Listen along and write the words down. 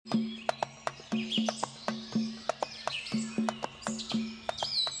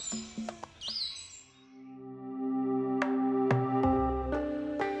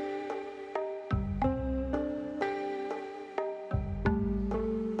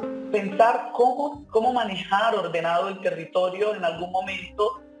pensar cómo manejar ordenado el territorio. En algún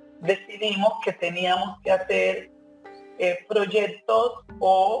momento decidimos que teníamos que hacer proyectos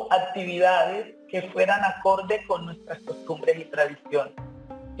o actividades que fueran acorde con nuestras costumbres y tradiciones.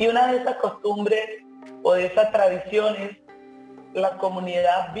 Y una de esas costumbres o de esas tradiciones, la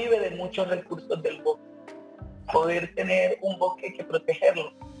comunidad vive de muchos recursos del bosque. Poder tener un bosque hay que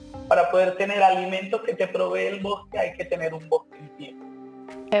protegerlo. Para poder tener alimentos que te provee el bosque hay que tener un bosque en pie.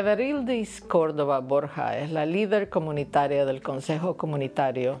 Everildis Córdoba Borja es la líder comunitaria del Consejo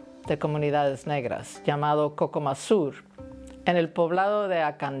Comunitario de Comunidades Negras, llamado Cocomasur, en el poblado de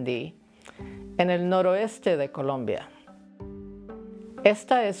Acandí, en el noroeste de Colombia.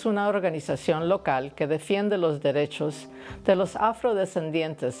 Esta es una organización local que defiende los derechos de los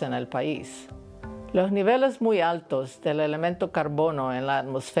afrodescendientes en el país. Los niveles muy altos del elemento carbono en la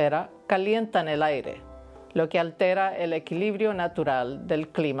atmósfera calientan el aire, lo que altera el equilibrio natural del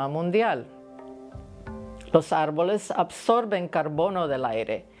clima mundial. Los árboles absorben carbono del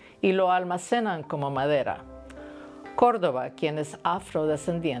aire y lo almacenan como madera. Córdoba, quien es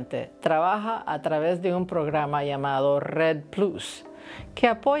afrodescendiente, trabaja a través de un programa llamado REDDy, que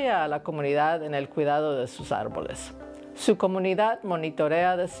apoya a la comunidad en el cuidado de sus árboles. Su comunidad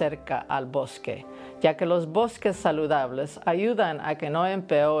monitorea de cerca al bosque, ya que los bosques saludables ayudan a que no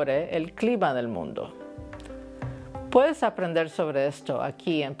empeore el clima del mundo. Puedes aprender sobre esto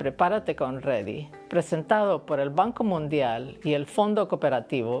aquí en Prepárate con REDDy, presentado por el Banco Mundial y el Fondo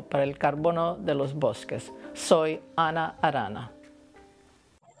Cooperativo para el Carbono de los Bosques. Soy Ana Arana.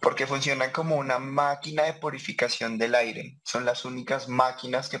 Porque funcionan como una máquina de purificación del aire. Son las únicas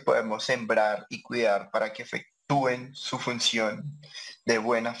máquinas que podemos sembrar y cuidar para que efectúen su función de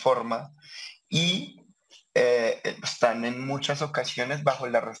buena forma y están en muchas ocasiones bajo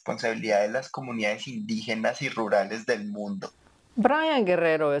la responsabilidad de las comunidades indígenas y rurales del mundo. Brian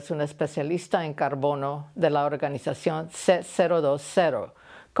Guerrero es un especialista en carbono de la organización C020,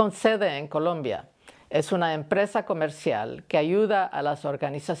 con sede en Colombia. Es una empresa comercial que ayuda a las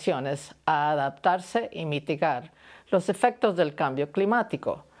organizaciones a adaptarse y mitigar los efectos del cambio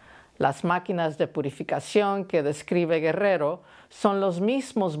climático. Las máquinas de purificación que describe Guerrero son los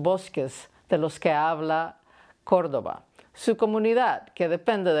mismos bosques de los que habla Córdoba. Su comunidad, que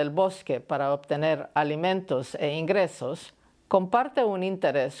depende del bosque para obtener alimentos e ingresos, comparte un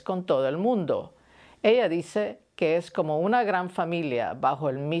interés con todo el mundo. Ella dice que es como una gran familia bajo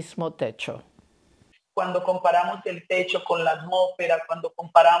el mismo techo. Cuando comparamos el techo con la atmósfera, cuando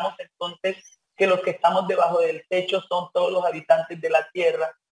comparamos entonces que los que estamos debajo del techo son todos los habitantes de la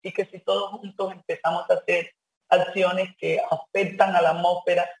Tierra y que si todos juntos empezamos a hacer acciones que afectan a la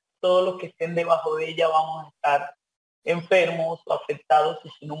atmósfera, todos los que estén debajo de ella vamos a estar enfermos o afectados y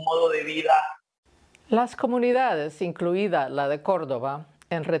sin un modo de vida. Las comunidades, incluida la de Córdoba,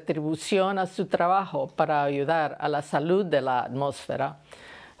 en retribución a su trabajo para ayudar a la salud de la atmósfera,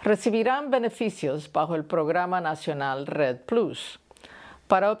 recibirán beneficios bajo el Programa Nacional REDDy.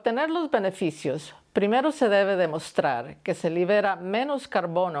 Para obtener los beneficios, primero se debe demostrar que se libera menos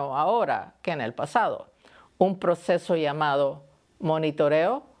carbono ahora que en el pasado, un proceso llamado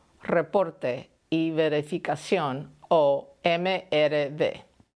Monitoreo, reporte y verificación o MRV.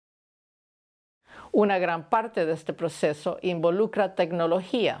 Una gran parte de este proceso involucra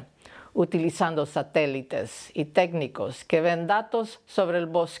tecnología, utilizando satélites y técnicos que ven datos sobre el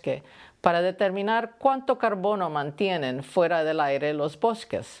bosque para determinar cuánto carbono mantienen fuera del aire los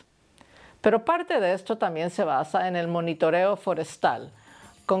bosques. Pero parte de esto también se basa en el monitoreo forestal,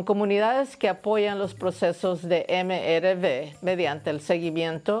 con comunidades que apoyan los procesos de MRV mediante el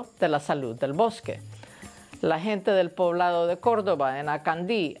seguimiento de la salud del bosque. La gente del poblado de Córdoba, en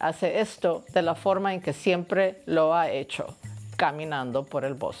Acandí, hace esto de la forma en que siempre lo ha hecho, caminando por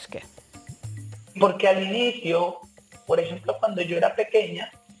el bosque. Porque al inicio, por ejemplo, cuando yo era pequeña,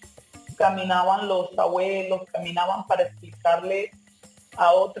 caminaban los abuelos, caminaban para explicarle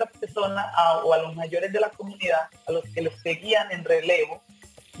a otras personas o a los mayores de la comunidad, a los que los seguían en relevo,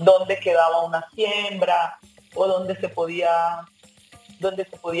 dónde quedaba una siembra o dónde se podían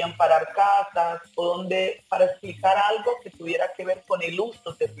parar casas o para explicar algo que tuviera que ver con el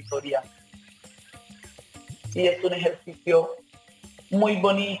uso territorial. Y es un ejercicio muy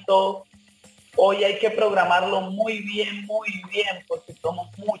bonito. Hoy hay que programarlo muy bien, porque somos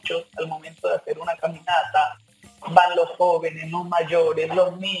muchos al momento de hacer una caminata. Van los jóvenes, los mayores,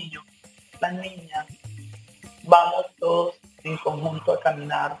 los niños, las niñas. Vamos todos en conjunto a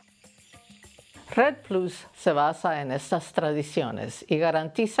caminar. REDDy se basa en estas tradiciones y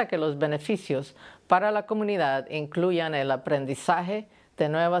garantiza que los beneficios para la comunidad incluyan el aprendizaje de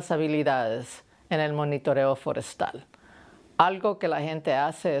nuevas habilidades en el monitoreo forestal. Algo que la gente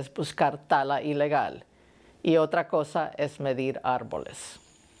hace es buscar tala ilegal y otra cosa es medir árboles.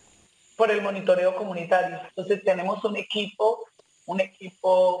 Por el monitoreo comunitario. Entonces tenemos un equipo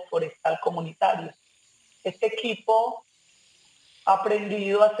forestal comunitario. Este equipo ha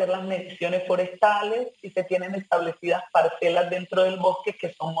aprendido a hacer las mediciones forestales y se tienen establecidas parcelas dentro del bosque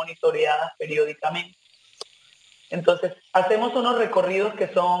que son monitoreadas periódicamente. Entonces, hacemos unos recorridos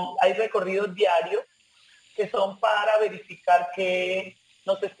hay recorridos diarios que son para verificar que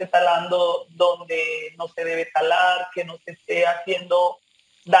no se esté talando donde no se debe talar, que no se esté haciendo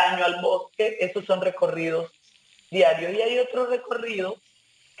daño al bosque. Esos son recorridos diarios. Y hay otros recorridos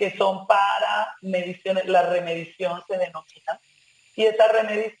que son para mediciones, la remedición se denomina, y esa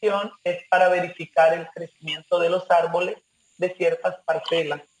remedición es para verificar el crecimiento de los árboles de ciertas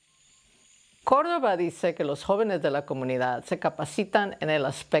parcelas. Córdoba dice que los jóvenes de la comunidad se capacitan en el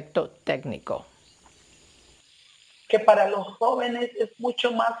aspecto técnico. Que para los jóvenes es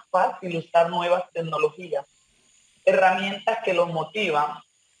mucho más fácil usar nuevas tecnologías, herramientas que los motivan.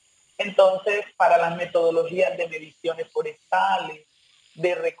 Entonces, para las metodologías de mediciones forestales,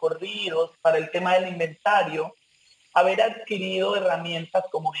 de recorridos, para el tema del inventario, haber adquirido herramientas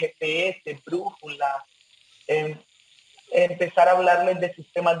como GPS, brújula, empezar a hablarles de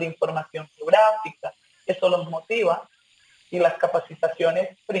sistemas de información geográfica, eso los motiva y las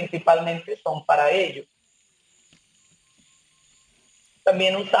capacitaciones principalmente son para ello.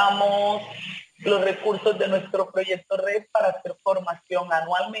 También usamos los recursos de nuestro proyecto REDDy para hacer formación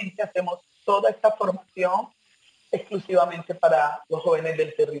anualmente. Hacemos toda esta formación exclusivamente para los jóvenes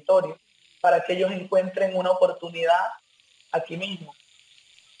del territorio, para que ellos encuentren una oportunidad aquí mismo.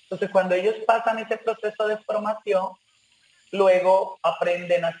 Entonces, cuando ellos pasan ese proceso de formación, luego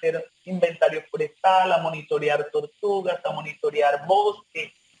aprenden a hacer inventario forestal, a monitorear tortugas, a monitorear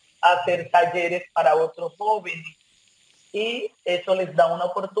bosques, a hacer talleres para otros jóvenes. Y eso les da una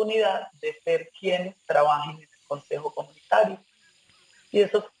oportunidad de ser quienes trabajen en el Consejo Comunitario. Y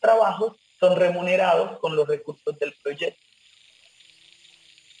esos trabajos son remunerados con los recursos del proyecto.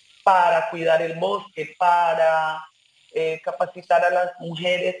 Para cuidar el bosque, para capacitar a las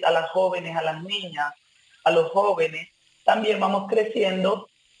mujeres, a las jóvenes, a las niñas, a los jóvenes. También vamos creciendo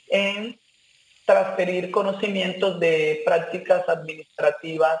en transferir conocimientos de prácticas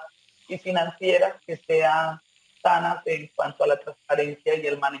administrativas y financieras que sean sanas en cuanto a la transparencia y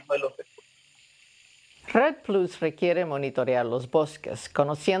el manejo de los recursos. REDDy requiere monitorear los bosques,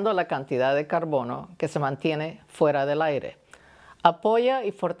 conociendo la cantidad de carbono que se mantiene fuera del aire. Apoya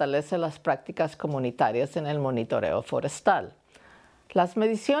y fortalece las prácticas comunitarias en el monitoreo forestal. Las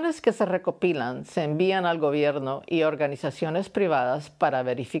mediciones que se recopilan se envían al gobierno y organizaciones privadas para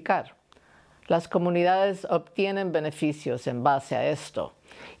verificar. Las comunidades obtienen beneficios en base a esto,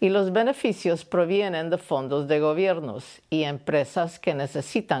 y los beneficios provienen de fondos de gobiernos y empresas que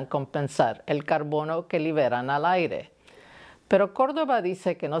necesitan compensar el carbono que liberan al aire. Pero Córdoba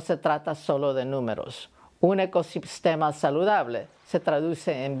dice que no se trata solo de números. Un ecosistema saludable se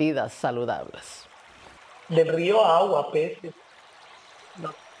traduce en vidas saludables. Del río a agua, peces.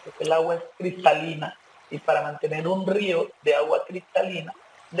 No, porque el agua es cristalina y para mantener un río de agua cristalina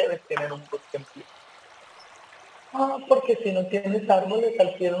debes tener un bosque en pie. Porque si no tienes árboles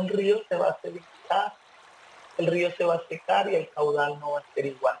al pie de un río se va a sedimentar, el río se va a secar y el caudal no va a ser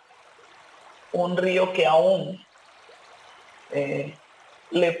igual. Un río que aún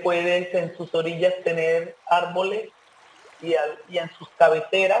le puedes en sus orillas tener árboles y en sus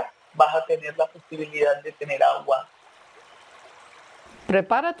cabeceras vas a tener la posibilidad de tener agua.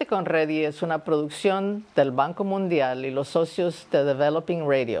 Prepárate con REDDy es una producción del Banco Mundial y los socios de Developing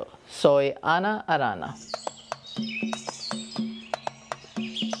Radio. Soy Ana Arana.